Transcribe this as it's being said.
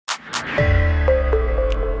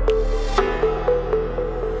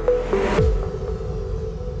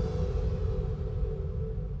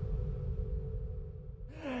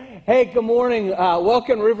Hey, good morning.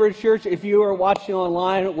 Welcome to River Church. If you are watching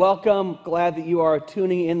online, welcome. Glad that you are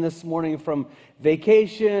tuning in this morning from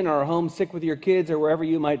vacation or homesick with your kids or wherever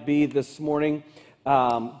you might be this morning.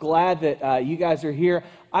 Glad that you guys are here.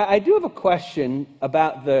 I do have a question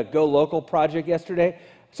about the Go Local project yesterday.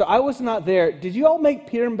 So I was not there. Did you all make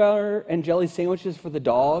peanut butter and jelly sandwiches for the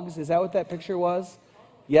dogs? Is that what that picture was?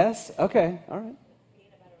 Yes? Okay. All right.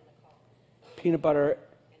 Peanut butter.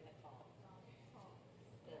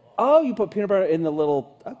 Oh, you put peanut butter in the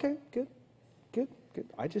little, okay, good.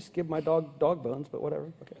 I just give my dog bones, but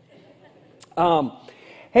whatever, okay.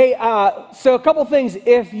 Hey, so a couple things.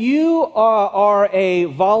 If you are a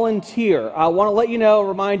volunteer, I want to let you know,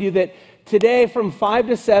 remind you that today from 5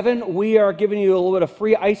 to 7, we are giving you a little bit of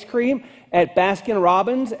free ice cream at Baskin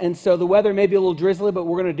Robbins, and so the weather may be a little drizzly, but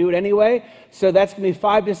we're going to do it anyway. So that's going to be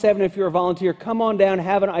 5 to 7 if you're a volunteer. Come on down,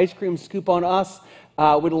 have an ice cream scoop on us.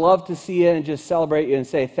 We'd love to see you and just celebrate you and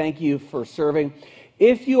say thank you for serving.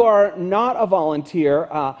 If you are not a volunteer,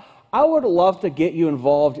 I would love to get you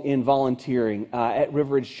involved in volunteering at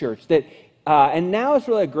River Ridge Church. And now is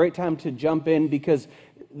really a great time to jump in because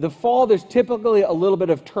the fall, there's typically a little bit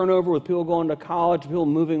of turnover with people going to college, people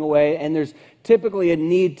moving away, and there's typically a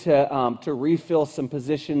need to refill some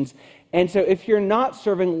positions. And so if you're not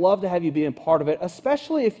serving, love to have you be a part of it,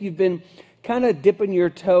 especially if you've been kind of dipping your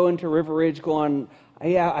toe into River Ridge going,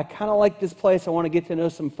 yeah, I kind of like this place. I want to get to know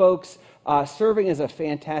some folks. Serving is a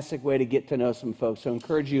fantastic way to get to know some folks. So I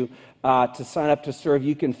encourage you to sign up to serve.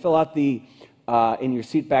 You can fill out in your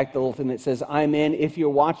seat back the little thing that says I'm in. If you're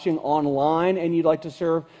watching online and you'd like to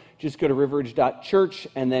serve, just go to riverridge.church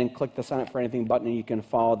and then click the sign up for anything button and you can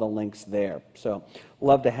follow the links there. So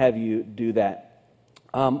love to have you do that.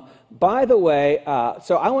 By the way,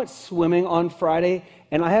 so I went swimming on Friday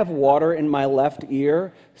and I have water in my left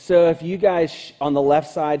ear. So if you guys on the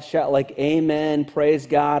left side shout like amen, praise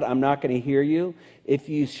God, I'm not going to hear you. If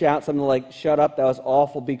you shout something like shut up, that was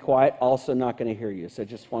awful, be quiet, also not going to hear you. So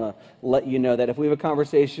just want to let you know that if we have a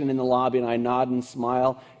conversation in the lobby and I nod and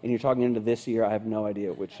smile and you're talking into this ear, I have no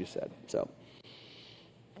idea what you said. So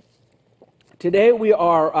today we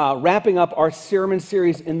are wrapping up our sermon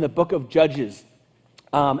series in the book of Judges.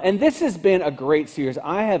 And this has been a great series.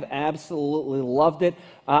 I have absolutely loved it.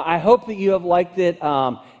 I hope that you have liked it.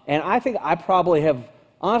 And I think I probably have,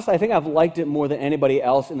 honestly, I think I've liked it more than anybody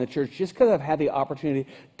else in the church just because I've had the opportunity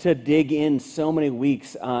to dig in so many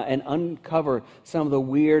weeks and uncover some of the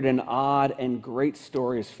weird and odd and great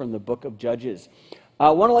stories from the book of Judges. I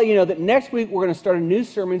want to let you know that next week we're going to start a new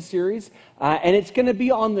sermon series, and it's going to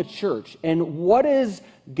be on the church. And what is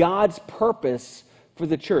God's purpose for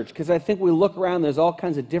the church? Because I think we look around, there's all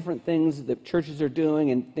kinds of different things that churches are doing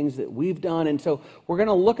and things that we've done. And so we're going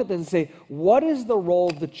to look at this and say, what is the role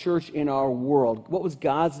of the church in our world? What was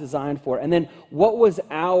God's design for? And then what was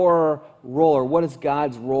our role, or what is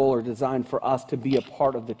God's role or design for us to be a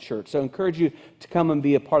part of the church? So I encourage you to come and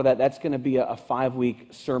be a part of that. That's going to be a 5-week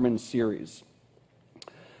sermon series.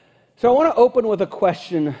 So I want to open with a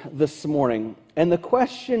question this morning. And the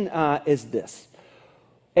question is this.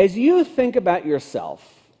 As you think about yourself,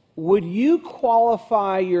 would you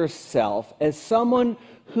qualify yourself as someone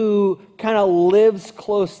who kind of lives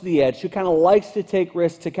close to the edge, who kind of likes to take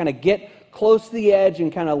risks, to kind of get close to the edge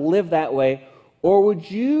and kind of live that way? Or would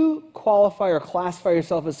you qualify or classify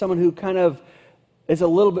yourself as someone who kind of is a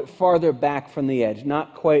little bit farther back from the edge,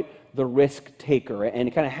 not quite the risk taker?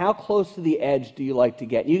 And kind of how close to the edge do you like to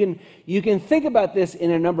get? You can think about this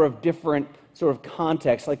in a number of different sort of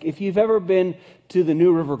context. Like if you've ever been to the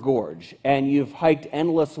New River Gorge and you've hiked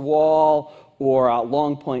Endless Wall or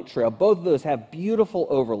Long Point Trail, both of those have beautiful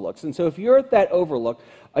overlooks. And so if you're at that overlook,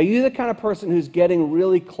 are you the kind of person who's getting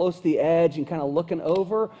really close to the edge and kind of looking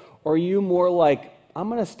over? Or are you more like, I'm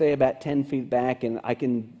going to stay about 10 feet back and I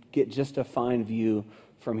can get just a fine view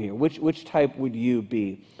from here? Which type would you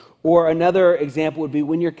be? Or another example would be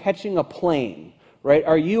when you're catching a plane, right?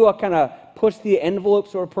 Are you a kind of push the envelope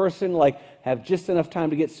sort of person, like have just enough time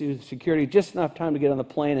to get through security, just enough time to get on the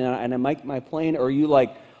plane and I make my plane? Or are you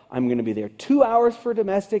like, I'm going to be there 2 hours for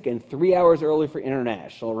domestic and 3 hours early for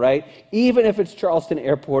international, right? Even if it's Charleston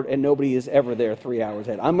Airport and nobody is ever there 3 hours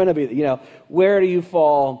ahead. I'm going to be, where do you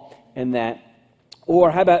fall in that? Or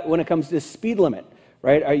how about when it comes to speed limit,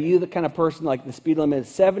 right? Are you the kind of person like the speed limit is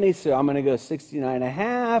 70, so I'm going to go 69 and a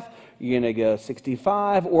half, you're going to go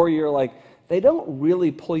 65, or you're like, they don't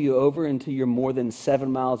really pull you over until you're more than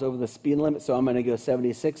 7 miles over the speed limit, so I'm going to go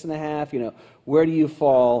 76 and a half. Where do you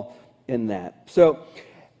fall in that? So,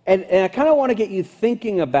 and I kind of want to get you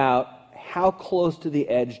thinking about how close to the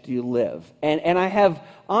edge do you live? And I have,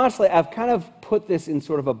 honestly, I've kind of put this in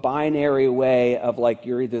sort of a binary way of like,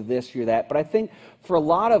 you're either this, you're that. But I think for a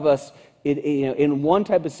lot of us, in one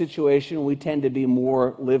type of situation, we tend to be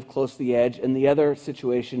more live close to the edge. In the other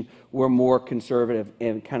situation, we're more conservative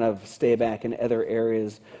and kind of stay back in other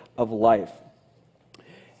areas of life.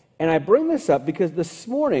 And I bring this up because this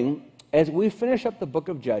morning, as we finish up the book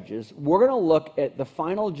of Judges, we're going to look at the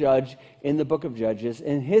final judge in the book of Judges,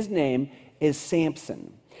 and his name is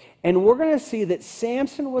Samson. And we're going to see that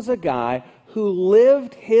Samson was a guy who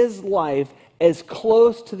lived his life as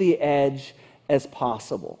close to the edge as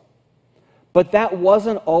possible. But that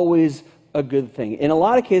wasn't always a good thing. In a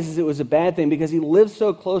lot of cases, it was a bad thing because he lived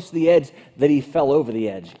so close to the edge that he fell over the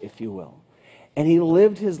edge, if you will. And he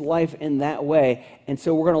lived his life in that way, and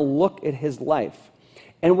so we're going to look at his life.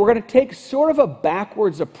 And we're going to take sort of a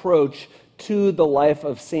backwards approach to the life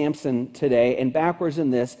of Samson today. And backwards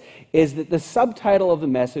in this is that the subtitle of the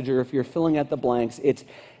message, or if you're filling out the blanks, it's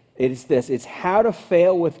this. It's How to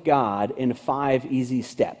Fail with God in 5 Easy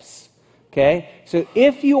Steps. Okay? So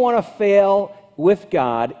if you want to fail with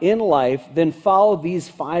God in life, then follow these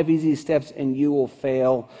 5 easy steps and you will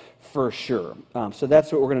fail for sure. So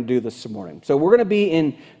that's what we're going to do this morning. So we're going to be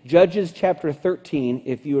in Judges chapter 13,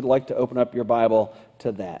 if you would like to open up your Bible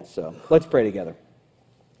to that. So let's pray together.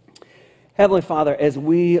 Heavenly Father, as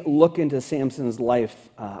we look into Samson's life,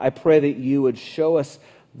 I pray that you would show us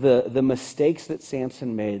the mistakes that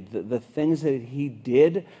Samson made, the things that he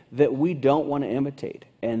did that we don't want to imitate,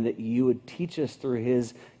 and that you would teach us through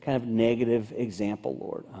his kind of negative example,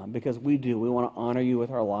 Lord, because we do. We want to honor you with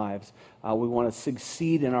our lives. We want to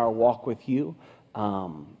succeed in our walk with you,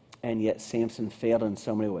 and yet Samson failed in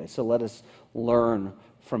so many ways. So let us learn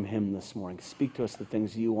from him this morning. Speak to us the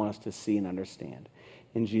things you want us to see and understand.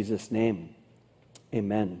 In Jesus' name,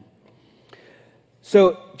 amen.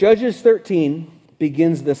 So Judges 13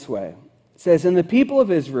 begins this way. It says, "And the people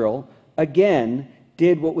of Israel again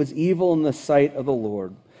did what was evil in the sight of the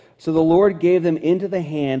Lord. So the Lord gave them into the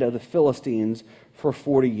hand of the Philistines for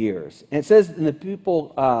 40 years." And it says, and the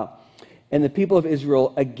people of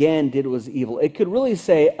Israel again did what was evil. It could really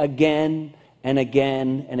say again and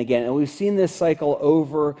again and again. And we've seen this cycle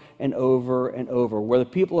over and over and over, where the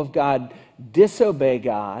people of God disobey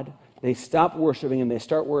God, they stop worshiping Him, they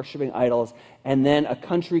start worshiping idols, and then a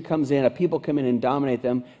country comes in, a people come in and dominate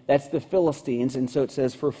them. That's the Philistines. And so it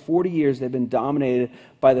says for 40 years they've been dominated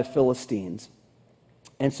by the Philistines.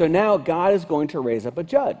 And so now God is going to raise up a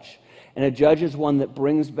judge. And a judge is one that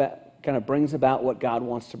brings about what God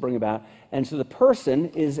wants to bring about. And so the person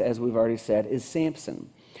is, as we've already said, is Samson.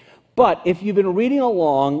 But if you've been reading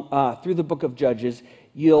along through the book of Judges,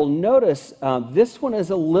 you'll notice this one is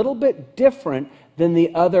a little bit different than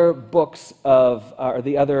the other books or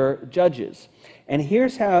the other judges. And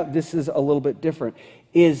here's how this is a little bit different,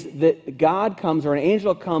 is that God comes, or an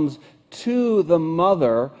angel comes to the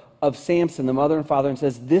mother of Samson, the mother and father, and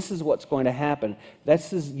says, this is what's going to happen.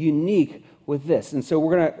 This is unique with this. And so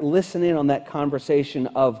we're going to listen in on that conversation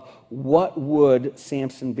of what would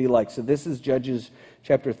Samson be like. So this is Judges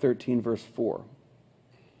chapter 13, verse 4.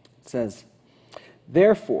 It says,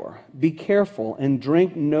 "Therefore, be careful and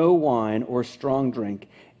drink no wine or strong drink,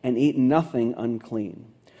 and eat nothing unclean.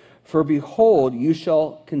 For behold, you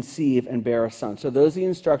shall conceive and bear a son." So those are the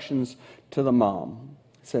instructions to the mom.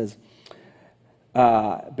 It says,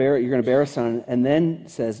 you're going to bear a son. And then it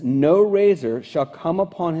says, "No razor shall come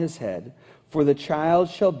upon his head, for the child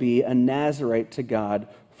shall be a Nazarite to God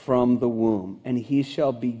from the womb, and he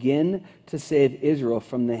shall begin to save Israel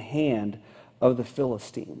from the hand of the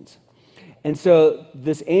Philistines." And so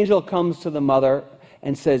this angel comes to the mother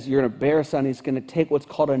and says, you're going to bear a son. He's going to take what's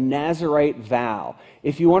called a Nazarite vow.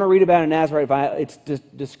 If you want to read about a Nazarite vow, it's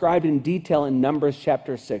described in detail in Numbers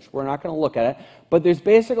chapter 6. We're not going to look at it. But there's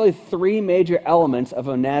basically 3 major elements of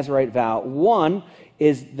a Nazarite vow. One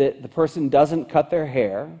is that the person doesn't cut their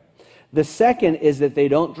hair. The second is that they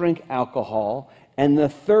don't drink alcohol. And the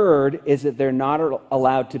third is that they're not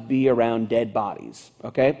allowed to be around dead bodies,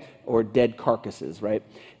 okay, or dead carcasses, right?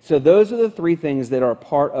 So those are the 3 things that are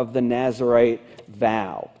part of the Nazarite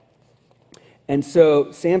vow. And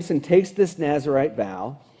so Samson takes this Nazarite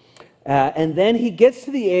vow, and then he gets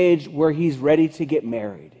to the age where he's ready to get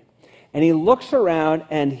married. And he looks around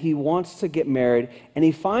and he wants to get married, and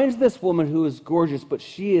he finds this woman who is gorgeous, but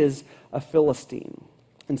she is a Philistine.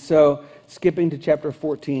 And so, skipping to chapter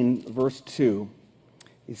 14, verse 2,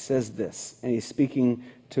 he says this, and he's speaking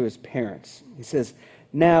to his parents. He says,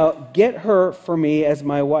 "Now get her for me as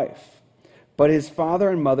my wife." But his father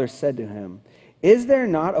and mother said to him, "Is there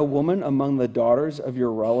not a woman among the daughters of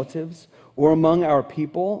your relatives or among our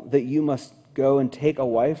people that you must go and take a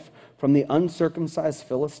wife from the uncircumcised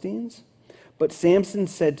Philistines?" But Samson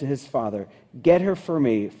said to his father, "Get her for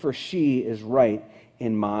me, for she is right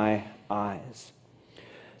in my eyes."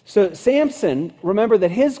 So Samson, remember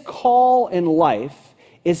that his call in life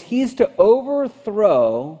is he's to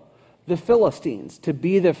overthrow the Philistines, to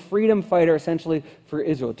be the freedom fighter essentially for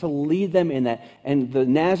Israel, to lead them in that. And the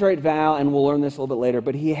Nazirite vow, and we'll learn this a little bit later,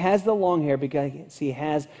 but he has the long hair because he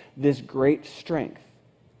has this great strength.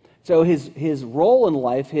 So his role in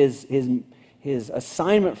life, his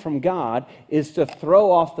assignment from God is to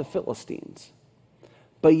throw off the Philistines.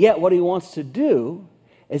 But yet what he wants to do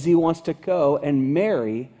is he wants to go and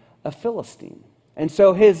marry a Philistine. And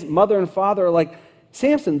so his mother and father are like,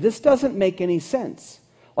 "Samson, this doesn't make any sense.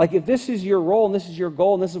 Like, if this is your role and this is your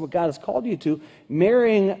goal and this is what God has called you to,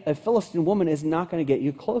 marrying a Philistine woman is not going to get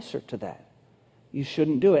you closer to that. You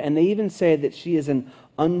shouldn't do it." And they even say that she is an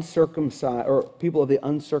uncircumcised, or people of the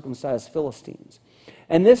uncircumcised Philistines.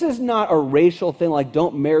 And this is not a racial thing, like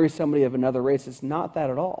don't marry somebody of another race. It's not that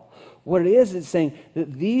at all. What it is, it's saying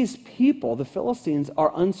that these people, the Philistines,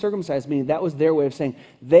 are uncircumcised, meaning that was their way of saying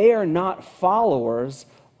they are not followers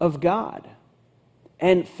of God.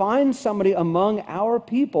 And find somebody among our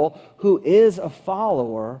people who is a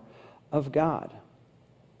follower of God.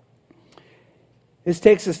 This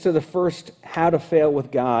takes us to the first how to fail with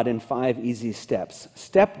God in 5 easy steps.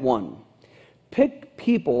 Step 1, pick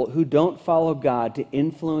people who don't follow God to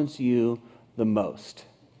influence you the most.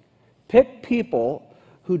 Pick people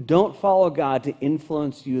who don't follow God to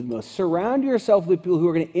influence you the most. Surround yourself with people who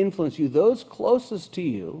are going to influence you, those closest to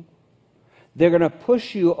you. They're going to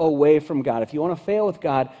push you away from God. If you want to fail with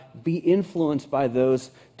God, be influenced by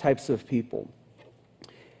those types of people.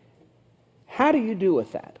 How do you do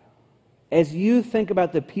with that? As you think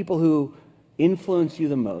about the people who influence you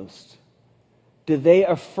the most, do they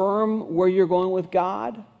affirm where you're going with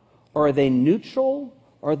God? Or are they neutral?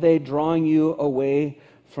 Or are they drawing you away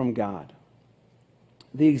from God?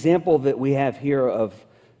 The example that we have here of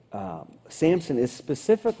Samson is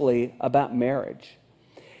specifically about marriage.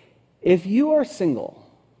 If you are single,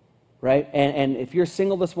 right, and if you're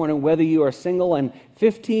single this morning, whether you are single and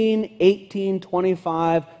 15, 18,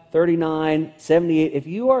 25, 39, 78, if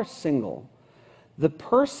you are single, the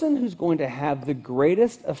person who's going to have the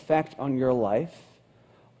greatest effect on your life,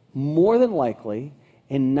 more than likely,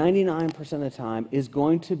 in 99% of the time, is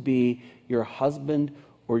going to be your husband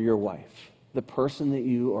or your wife, the person that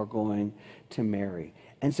you are going to marry.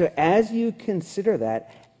 And so as you consider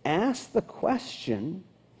that, ask the question,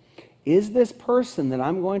 is this person that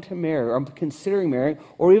I'm going to marry, or I'm considering marrying,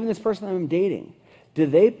 or even this person I'm dating, do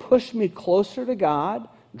they push me closer to God,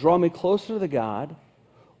 draw me closer to God,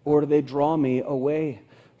 or do they draw me away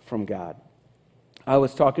from God? I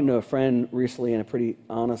was talking to a friend recently in a pretty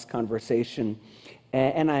honest conversation,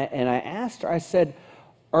 and I asked her, I said,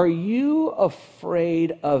 "Are you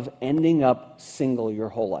afraid of ending up single your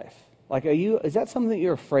whole life? Like, is that something that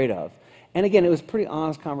you're afraid of?" And again, it was a pretty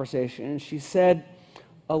honest conversation, and she said,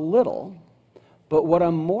 "A little, but what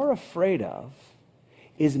I'm more afraid of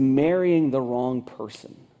is marrying the wrong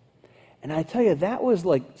person." And I tell you, that was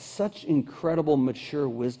like such incredible mature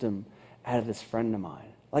wisdom out of this friend of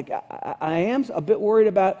mine. Like, I am a bit worried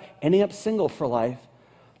about ending up single for life,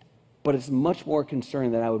 but it's much more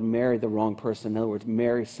concerning that I would marry the wrong person. In other words,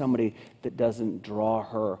 marry somebody that doesn't draw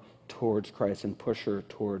her towards Christ and push her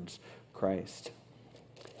towards Christ.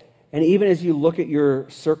 And even as you look at your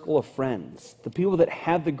circle of friends, the people that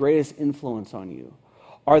have the greatest influence on you,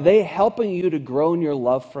 are they helping you to grow in your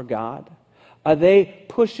love for God? Are they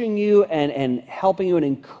pushing you and helping you and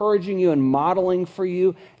encouraging you and modeling for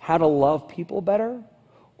you how to love people better?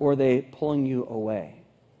 Or are they pulling you away?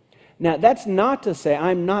 Now, that's not to say,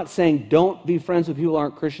 I'm not saying don't be friends with people who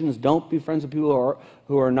aren't Christians, don't be friends with people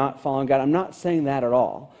who are not following God. I'm not saying that at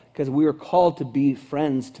all, because we are called to be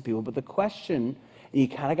friends to people. But the question, and you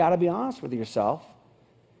kind of got to be honest with yourself,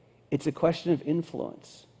 it's a question of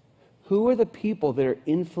influence. Who are the people that are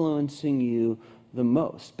influencing you the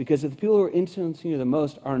most? Because if the people who are influencing you the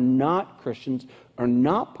most are not Christians, are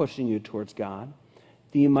not pushing you towards God,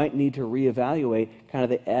 then you might need to reevaluate kind of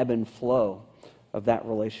the ebb and flow of that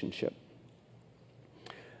relationship.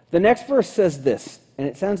 The next verse says this, and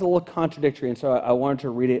it sounds a little contradictory, and so I wanted to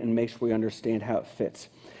read it and make sure we understand how it fits.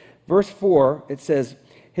 Verse 4, it says,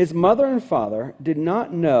 "His mother and father did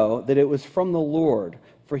not know that it was from the Lord,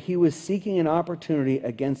 for he was seeking an opportunity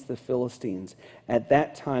against the Philistines. At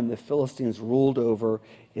that time, the Philistines ruled over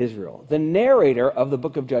Israel." The narrator of the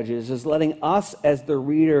book of Judges is letting us, as the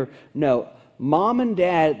reader, know, Mom and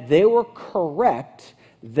Dad, they were correct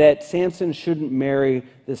that Samson shouldn't marry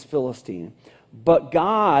this Philistine. But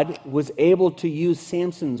God was able to use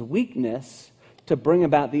Samson's weakness to bring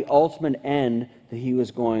about the ultimate end that he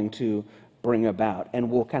was going to bring about. And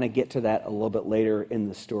we'll kind of get to that a little bit later in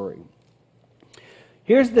the story.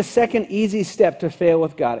 Here's the second easy step to fail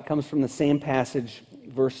with God. It comes from the same passage,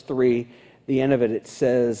 verse 3. The end of it, it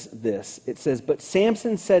says this. It says, "But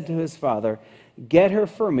Samson said to his father, 'Get her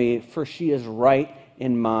for me, for she is right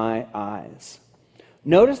in my eyes.'"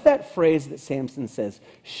 Notice that phrase that Samson says,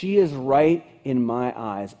 "She is right in my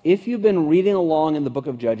eyes." If you've been reading along in the book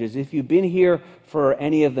of Judges, if you've been here for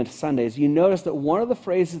any of the Sundays, you notice that one of the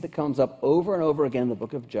phrases that comes up over and over again in the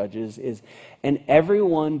book of Judges is, "And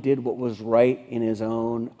everyone did what was right in his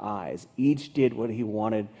own eyes." Each did what he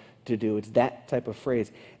wanted to do. It's that type of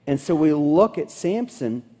phrase. And so we look at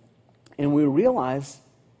Samson and we realize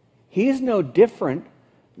he's no different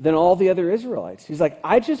than all the other Israelites. He's like,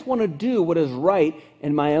 "I just want to do what is right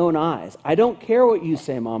in my own eyes. I don't care what you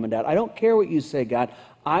say, Mom and Dad. I don't care what you say, God.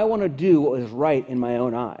 I want to do what is right in my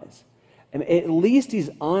own eyes." And at least he's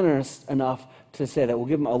honest enough to say that. We'll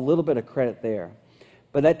give him a little bit of credit there.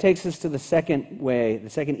 But that takes us to the second way, the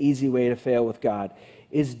second easy way to fail with God,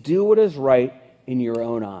 is do what is right in your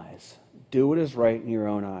own eyes. Do what is right in your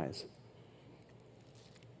own eyes.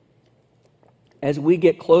 As we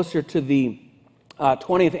get closer to the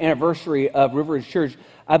 20th anniversary of Riverridge Church,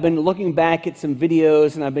 I've been looking back at some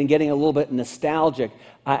videos and I've been getting a little bit nostalgic.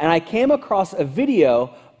 And I came across a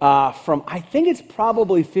video from, I think it's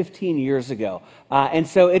probably 15 years ago. And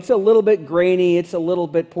so it's a little bit grainy, it's a little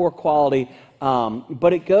bit poor quality,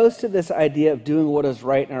 but it goes to this idea of doing what is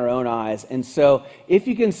right in our own eyes. And so if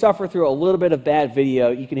you can suffer through a little bit of bad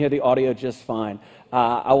video, you can hear the audio just fine.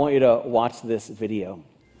 I want you to watch this video.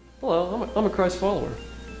 Hello, I'm a Christ follower.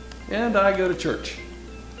 And I go to church.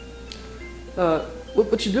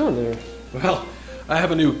 What you doing there? Well, I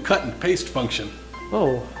have a new cut and paste function.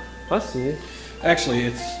 Oh, I see. Actually,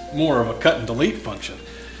 it's more of a cut and delete function.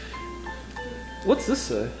 What's this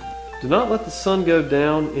say? Do not let the sun go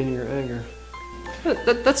down in your anger.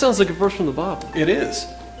 That sounds like a verse from the Bible. It is.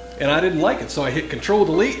 And I didn't like it, so I hit Control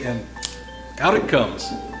Delete and out it comes.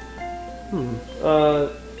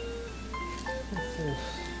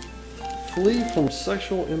 Flee from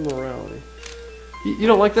sexual immorality. You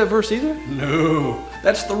don't like that verse either? No,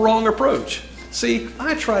 that's the wrong approach. See,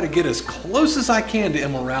 I try to get as close as I can to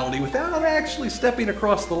immorality without actually stepping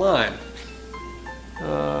across the line.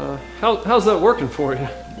 How's that working for you?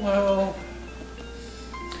 Well,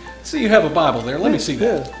 see, you have a Bible there. Let me see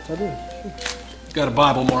that. Yeah, I do. Got a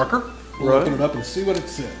Bible marker. We'll open it up and see what it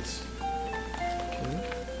says.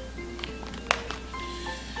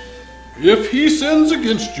 If he sins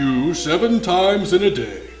against you 7 times in a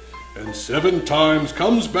day, and 7 times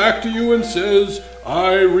comes back to you and says,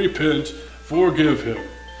 "I repent," forgive him.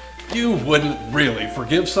 You wouldn't really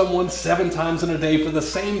forgive someone 7 times in a day for the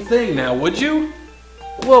same thing now, would you?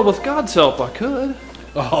 Well, with God's help, I could.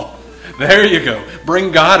 Oh, there you go.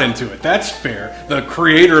 Bring God into it. That's fair. The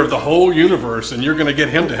creator of the whole universe, and you're going to get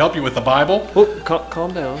him to help you with the Bible? Oh,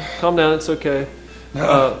 calm down. Calm down. It's okay.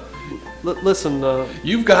 Listen,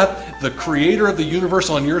 you've got the creator of the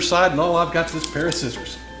universe on your side, and all I've got is this pair of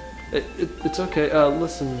scissors. It's okay.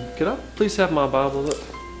 Listen, could I please have my Bible? Look.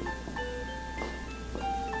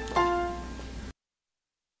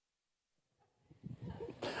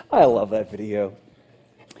 I love that video.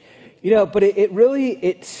 You know, but it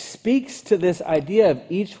really speaks to this idea of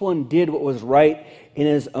each one did what was right in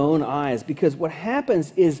his own eyes. Because what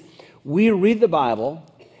happens is we read the Bible,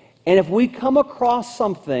 and if we come across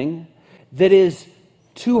something that is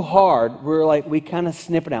too hard, we kind of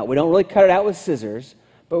snip it out. We don't really cut it out with scissors,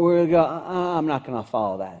 but we're going to go, I'm not going to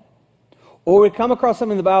follow that. Or we come across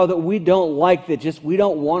something in the Bible that we don't like, that just we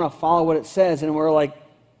don't want to follow what it says, and we're like,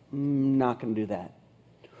 not going to do that.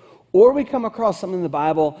 Or we come across something in the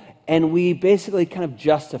Bible and we basically kind of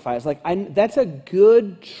justify it. It's like, that's a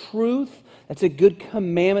good truth, that's a good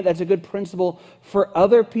commandment, that's a good principle for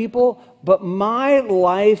other people, but my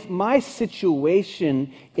life, my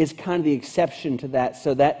situation is kind of the exception to that,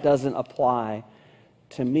 so that doesn't apply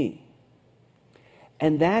to me.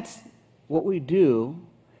 And that's what we do,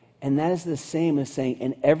 and that is the same as saying,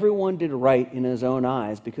 and everyone did right in his own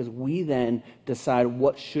eyes, because we then decide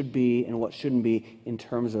what should be and what shouldn't be in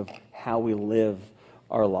terms of how we live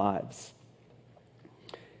our lives.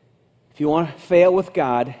 If you want to fail with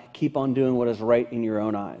God, keep on doing what is right in your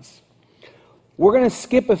own eyes. We're going to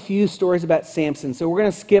skip a few stories about Samson. So we're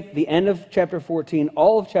going to skip the end of chapter 14,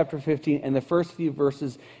 all of chapter 15, and the first few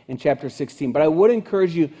verses in chapter 16. But I would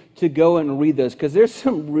encourage you to go and read those because there's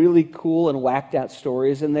some really cool and whacked out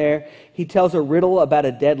stories in there. He tells a riddle about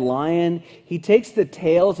a dead lion. He takes the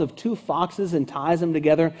tails of 2 foxes and ties them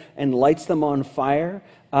together and lights them on fire.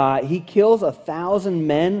 He kills 1,000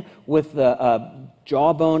 men with the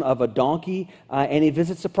jawbone of a donkey, and he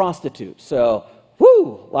visits a prostitute. So,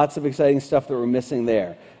 woo! Lots of exciting stuff that we're missing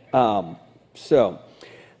there. But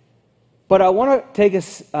I want to take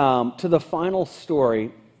us to the final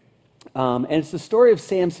story, and it's the story of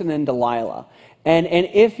Samson and Delilah. And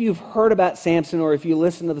if you've heard about Samson, or if you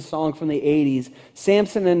listen to the song from the 80s,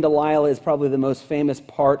 Samson and Delilah is probably the most famous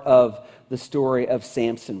part of the story of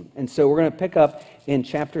Samson. And so we're going to pick up in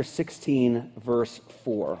chapter 16, verse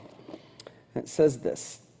 4. It says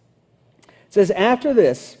this. It says, "After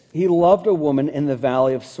this, he loved a woman in the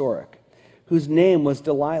valley of Sorek, whose name was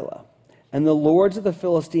Delilah. And the lords of the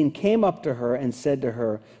Philistine came up to her and said to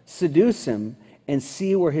her, 'Seduce him and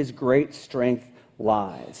see where his great strength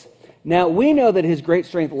lies.'" Now, we know that his great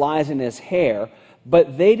strength lies in his hair,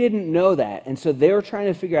 but they didn't know that. And so they were trying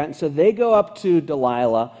to figure out. And so they go up to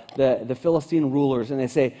Delilah, the Philistine rulers, and they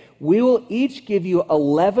say, "We will each give you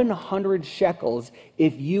 1,100 shekels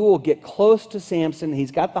if you will get close to Samson.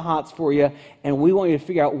 He's got the hots for you, and we want you to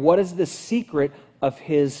figure out what is the secret of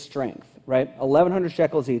his strength," right? 1,100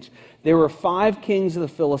 shekels each. There were 5 kings of the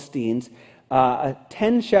Philistines.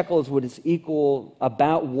 10 shekels would equal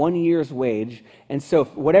about 1 year's wage. And so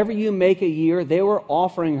whatever you make a year, they were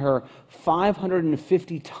offering her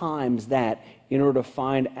 550 times that in order to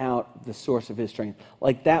find out the source of his strength.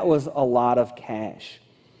 Like, that was a lot of cash.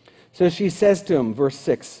 So she says to him, verse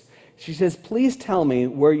 6, she says, "Please tell me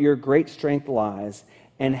where your great strength lies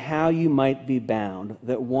and how you might be bound,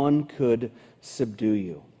 that one could subdue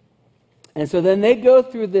you." And so then they go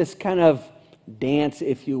through this kind of dance,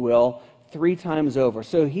 if you will, 3 times over.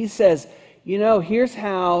 So he says, here's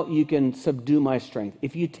how you can subdue my strength.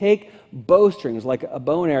 If you take bowstrings, like a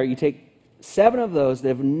bow and arrow, you take 7 of those that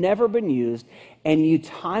have never been used, and you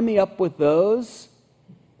tie me up with those,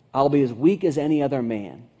 I'll be as weak as any other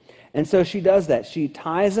man. And so she does that. She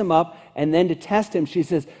ties him up, and then to test him, she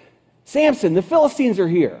says, "Samson, the Philistines are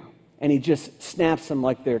here." And he just snaps them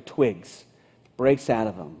like they're twigs, breaks out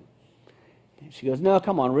of them. She goes, "No,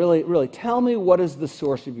 come on, really, tell me what is the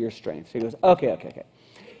source of your strength." So he goes, okay.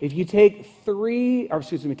 If you take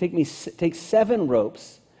 7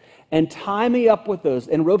 ropes and tie me up with those,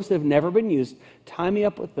 and ropes that have never been used, tie me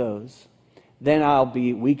up with those, then I'll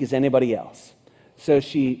be weak as anybody else. So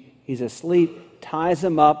he's asleep, ties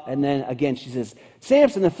him up, and then again she says,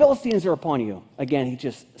 "Samson, the Philistines are upon you." Again, he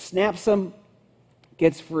just snaps him,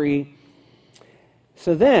 gets free.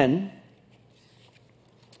 So then,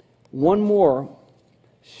 one more,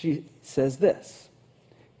 she says this.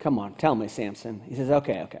 "Come on, tell me, Samson." He says,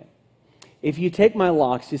 okay. "If you take my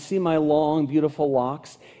locks," you see my long, beautiful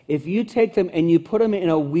locks? "If you take them and you put them in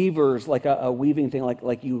a weaver's, like a weaving thing,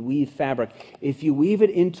 like you weave fabric, if you weave it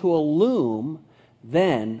into a loom,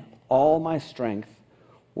 then all my strength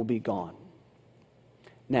will be gone."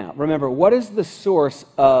 Now, remember, what is the source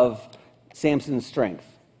of Samson's strength?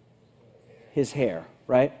 His hair,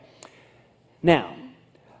 right? Now,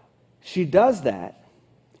 she does that.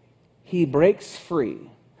 He breaks free.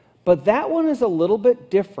 But that one is a little bit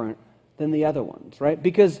different than the other ones, right?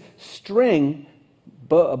 Because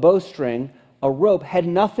a bowstring, a rope, had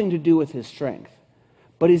nothing to do with his strength.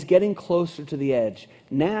 But he's getting closer to the edge.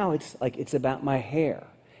 Now it's about my hair.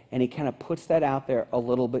 And he kind of puts that out there a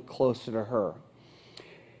little bit closer to her.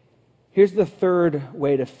 Here's the third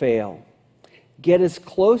way to fail. Get as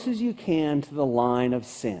close as you can to the line of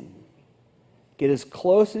sin. Get as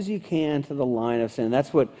close as you can to the line of sin.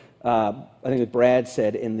 That's what I think Brad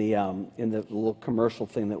said in the little commercial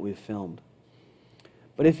thing that we filmed.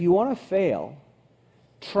 But if you want to fail,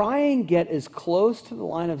 try and get as close to the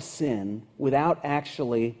line of sin without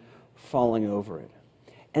actually falling over it.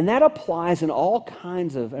 And that applies in all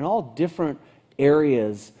different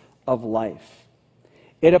areas of life.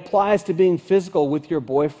 It applies to being physical with your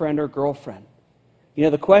boyfriend or girlfriend.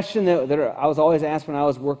 The question that I was always asked when I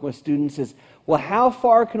was working with students is, well, how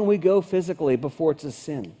far can we go physically before it's a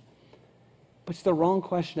sin? But it's the wrong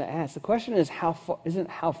question to ask. The question is isn't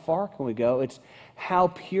how far can we go? It's how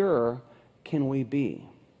pure can we be?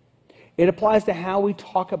 It applies to how we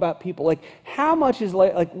talk about people. Like, how much is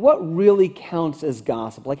what really counts as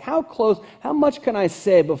gossip? Like, how much can I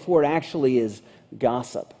say before it actually is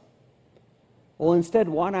gossip? Well, instead,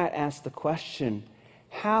 why not ask the question,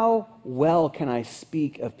 how well can I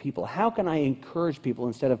speak of people? How can I encourage people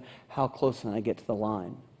instead of how close can I get to the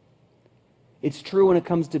line? It's true when it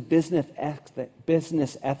comes to business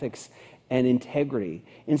ethics and integrity.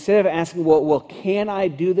 Instead of asking, well, can I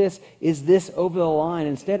do this? Is this over the line?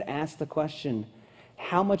 Instead, ask the question,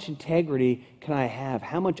 how much integrity can I have?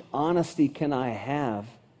 How much honesty can I have?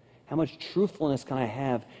 How much truthfulness can I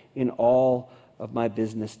have in all of my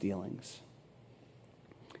business dealings?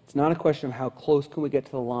 It's not a question of how close can we get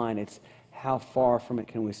to the line. It's how far from it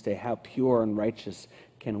can we stay? How pure and righteous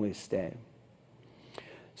can we stay?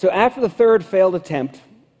 So after the third failed attempt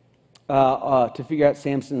to figure out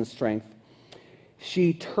Samson's strength,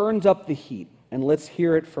 she turns up the heat. And let's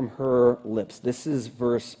hear it from her lips. This is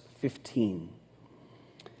verse 15.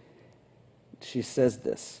 She says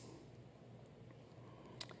this.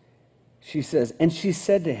 She says, and she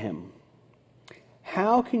said to him,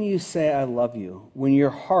 how can you say I love you when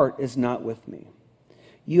your heart is not with me?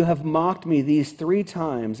 You have mocked me these 3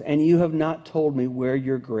 times, and you have not told me where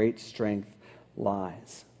your great strength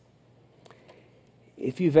lies.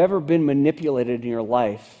 If you've ever been manipulated in your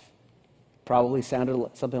life, probably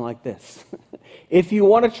sounded something like this. If you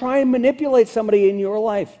want to try and manipulate somebody in your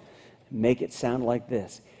life, make it sound like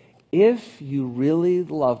this. If you really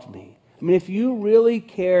loved me, if you really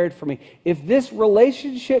cared for me, if this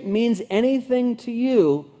relationship means anything to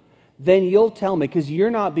you, then you'll tell me, because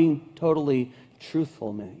you're not being totally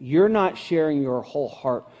truthful to me. You're not sharing your whole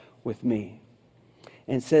heart with me.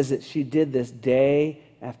 And it says that she did this day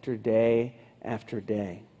after day after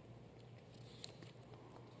day.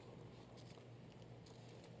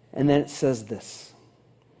 And then it says this.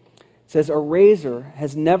 It says, a razor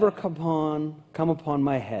has never come upon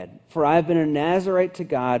my head, for I have been a Nazirite to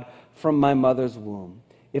God from my mother's womb.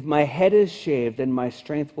 If my head is shaved, then my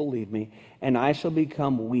strength will leave me, and I shall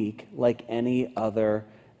become weak like any other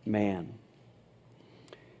man.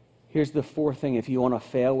 Here's the 4th thing. If you want to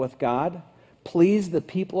fail with God, please the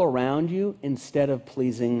people around you instead of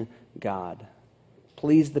pleasing God.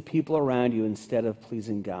 Please the people around you instead of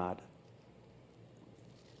pleasing God.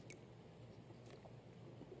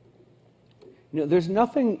 There's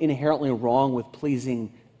nothing inherently wrong with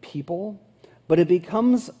pleasing people, but it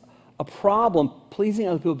becomes a problem. Pleasing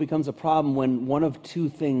other people becomes a problem when one of 2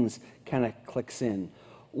 things kind of clicks in.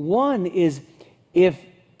 One is if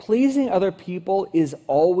pleasing other people is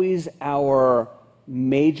always our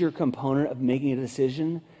major component of making a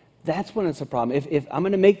decision, that's when it's a problem. If I'm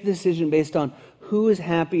going to make the decision based on who is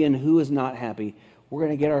happy and who is not happy, we're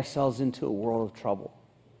going to get ourselves into a world of trouble.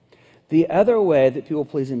 The other way that people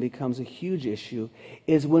pleasing becomes a huge issue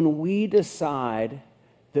is when we decide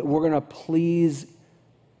that we're going to please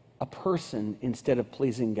a person instead of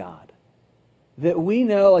pleasing God. That we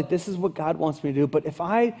know, like, this is what God wants me to do, but if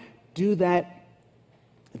I do that,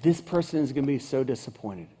 this person is going to be so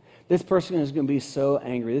disappointed. This person is going to be so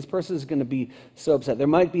angry. This person is going to be so upset. There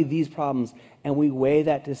might be these problems, and we weigh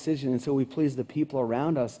that decision, and so we please the people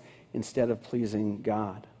around us instead of pleasing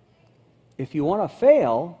God. If you want to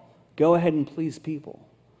fail, go ahead and please people.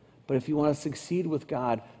 But if you want to succeed with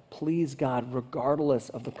God, please God regardless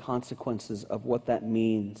of the consequences of what that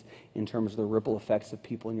means in terms of the ripple effects of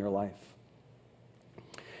people in your life.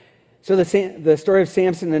 So the story of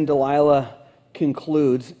Samson and Delilah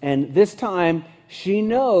concludes, and this time she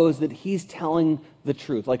knows that he's telling the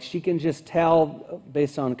truth. Like, she can just tell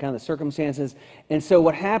based on kind of the circumstances. And so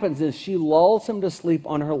what happens is she lulls him to sleep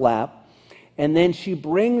on her lap, and then she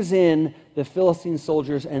brings in the Philistine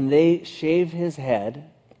soldiers, and they shave his head.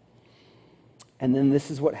 And then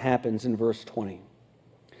this is what happens in verse 20. It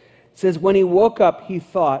says, when he woke up, he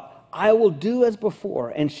thought, I will do as before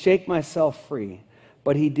and shake myself free.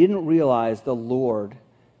 But he didn't realize the Lord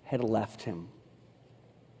had left him.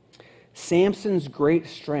 Samson's great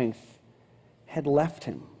strength had left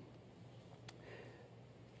him.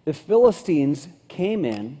 The Philistines came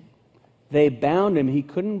in, they bound him, he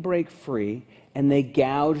couldn't break free, and they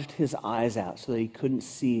gouged his eyes out so that he couldn't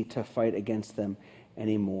see to fight against them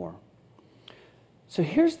anymore. So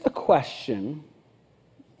here's the question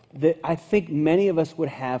that I think many of us would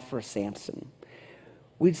have for Samson.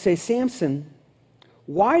 We'd say, Samson,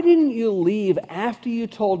 why didn't you leave after you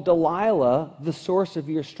told Delilah the source of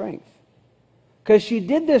your strength? Because she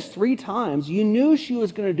did this 3 times. You knew she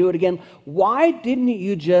was going to do it again. Why didn't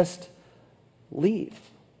you just leave?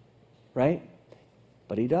 Right?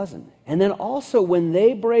 But he doesn't. And then also when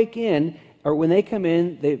they break in, or when they come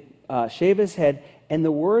in, they shave his head, and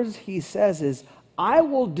the words he says is, I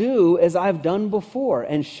will do as I've done before,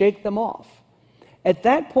 and shake them off. At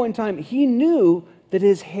that point in time, he knew that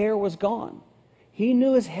his hair was gone. He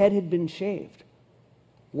knew his head had been shaved.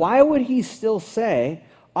 Why would he still say,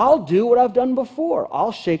 I'll do what I've done before.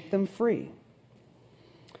 I'll shake them free.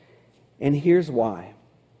 And here's why.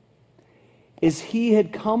 is he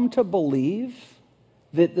had come to believe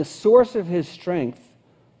that the source of his strength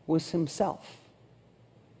was himself.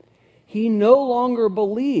 He no longer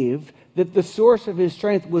believed that the source of his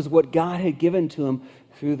strength was what God had given to him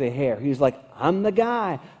through the hair. He's like, I'm the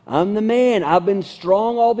guy. I'm the man. I've been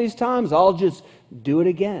strong all these times. I'll just do it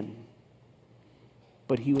again.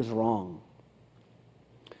 But he was wrong.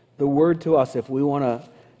 The word to us, if we want to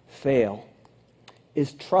fail,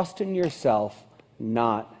 is trust in yourself,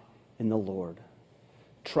 not in the Lord.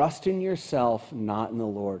 Trust in yourself, not in the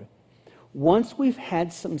Lord. Once we've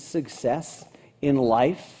had some success in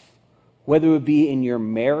life, whether it be in your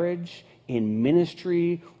marriage, in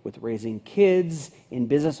ministry, with raising kids, in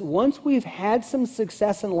business, once we've had some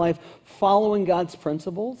success in life following God's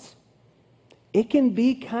principles, it can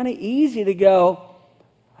be kind of easy to go,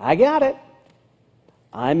 I got it.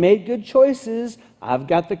 I made good choices. I've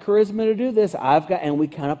got the charisma to do this. And we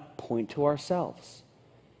kind of point to ourselves.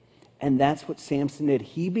 And that's what Samson did.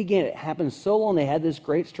 It happened so long, they had this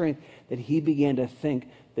great strength that he began to think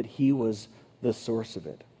that he was the source of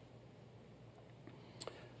it.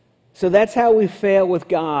 So that's how we fail with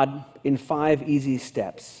God in 5 easy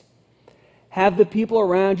steps. Have the people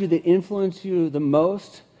around you that influence you the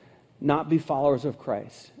most not be followers of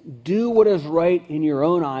Christ. Do what is right in your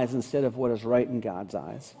own eyes instead of what is right in God's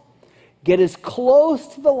eyes. Get as close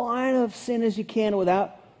to the line of sin as you can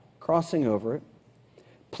without crossing over it.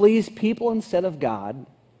 Please people instead of God.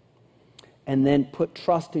 And then put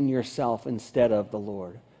trust in yourself instead of the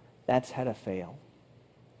Lord. That's how to fail.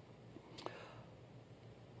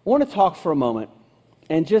 I want to talk for a moment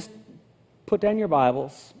and just put down your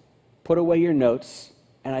Bibles, put away your notes,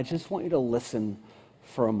 and I just want you to listen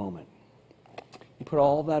for a moment. You put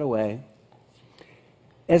all of that away.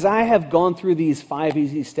 As I have gone through these 5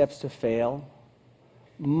 easy steps to fail,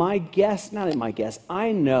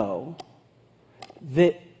 I know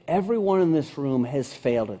that everyone in this room has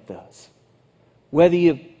failed at those. Whether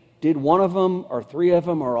you did one of them or 3 of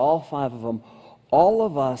them or all 5 of them, all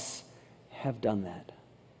of us have done that.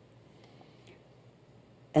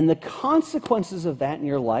 And the consequences of that in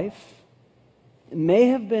your life may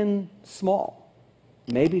have been small.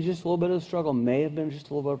 Maybe just a little bit of struggle, may have been just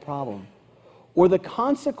a little bit of problem. Or the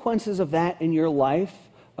consequences of that in your life,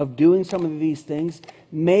 of doing some of these things,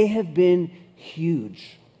 may have been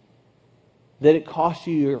huge. That it cost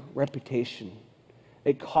you your reputation.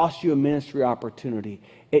 It cost you a ministry opportunity.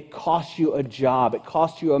 It cost you a job. It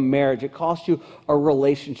cost you a marriage. It cost you a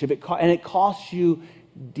relationship. And it cost you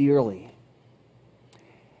dearly.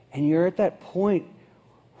 And you're at that point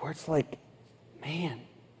where it's like, man,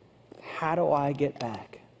 how do I get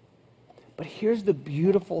back? But here's the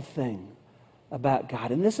beautiful thing about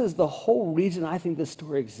God, and this is the whole reason I think this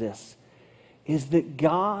story exists, is that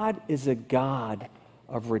God is a God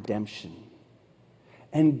of redemption.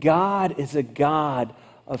 And God is a God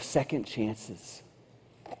of second chances.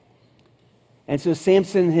 And so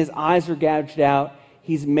Samson, his eyes are gouged out.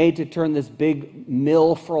 He's made to turn this big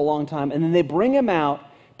mill for a long time. And then they bring him out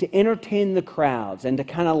to entertain the crowds and to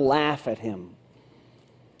kind of laugh at him.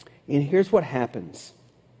 And here's what happens.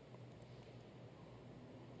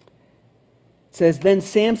 It says, Then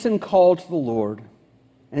Samson called to the Lord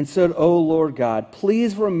and said, O Lord God,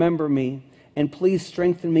 please remember me and please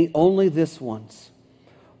strengthen me only this once.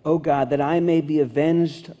 O God, that I may be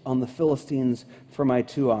avenged on the Philistines for my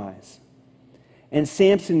 2 eyes. And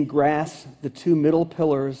Samson grasped the 2 middle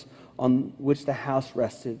pillars on which the house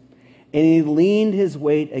rested, and he leaned his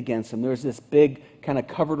weight against them. There's this big kind of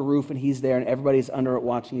covered roof, and he's there, and everybody's under it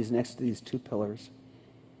watching. He's next to these 2 pillars.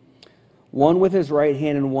 One with his right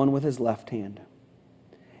hand and one with his left hand.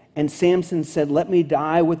 And Samson said, Let me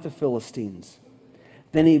die with the Philistines.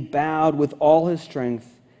 Then he bowed with all his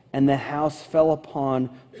strength, and the house fell upon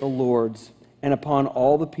the lords and upon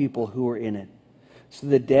all the people who were in it. So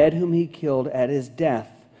the dead whom he killed at his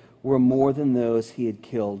death were more than those he had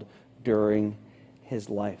killed during his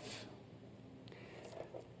life.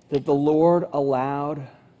 That the Lord allowed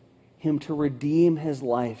him to redeem his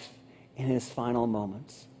life in his final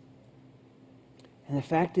moments. And the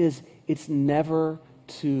fact is, it's never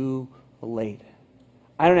too late.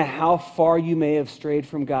 I don't know how far you may have strayed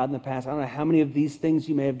from God in the past. I don't know how many of these things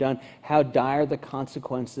you may have done, how dire the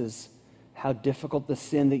consequences, how difficult the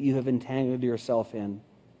sin that you have entangled yourself in.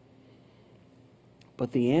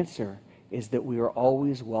 But the answer is that we are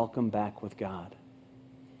always welcome back with God.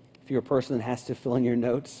 If you're a person that has to fill in your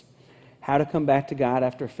notes, how to come back to God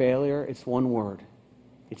after failure, it's one word.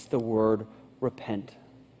 It's the word repent.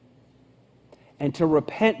 And to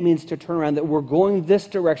repent means to turn around, that we're going this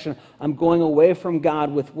direction. I'm going away from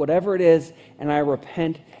God with whatever it is, and I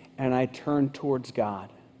repent and I turn towards God.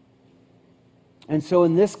 And so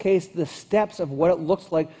in this case, the steps of what it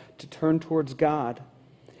looks like to turn towards God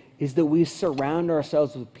is that we surround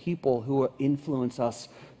ourselves with people who will influence us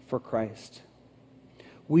for Christ.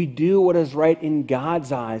 We do what is right in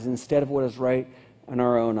God's eyes instead of what is right in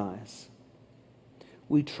our own eyes.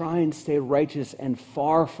 We try and stay righteous and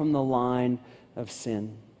far from the line of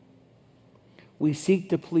sin. We seek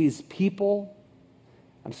to please people.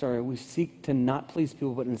 We seek to not please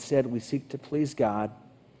people, but instead we seek to please God,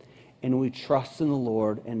 and we trust in the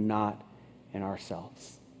Lord and not in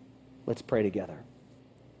ourselves. Let's pray together.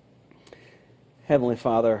 Heavenly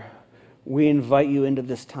Father, we invite you into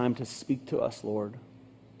this time to speak to us, Lord.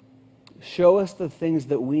 Show us the things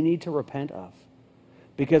that we need to repent of,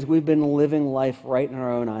 because we've been living life right in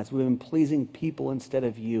our own eyes. We've been pleasing people instead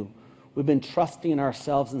of you. We've been trusting in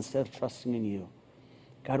ourselves instead of trusting in you.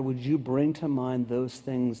 God, would you bring to mind those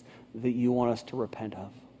things that you want us to repent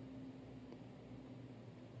of?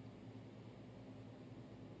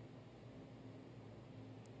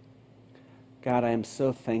 God, I am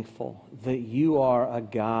so thankful that you are a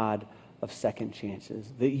God of second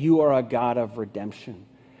chances, that you are a God of redemption,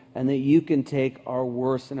 and that you can take our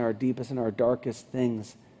worst and our deepest and our darkest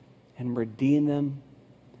things and redeem them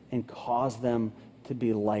and cause them to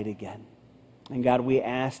be light again. And God, we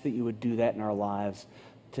ask that you would do that in our lives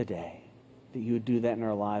today, that you would do that in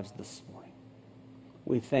our lives this morning.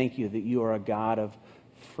 We thank you that you are a God of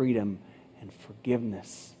freedom and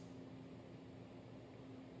forgiveness.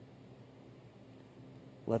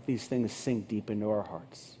 Let these things sink deep into our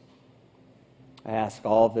hearts. I ask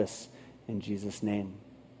all this in Jesus' name.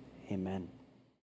 Amen.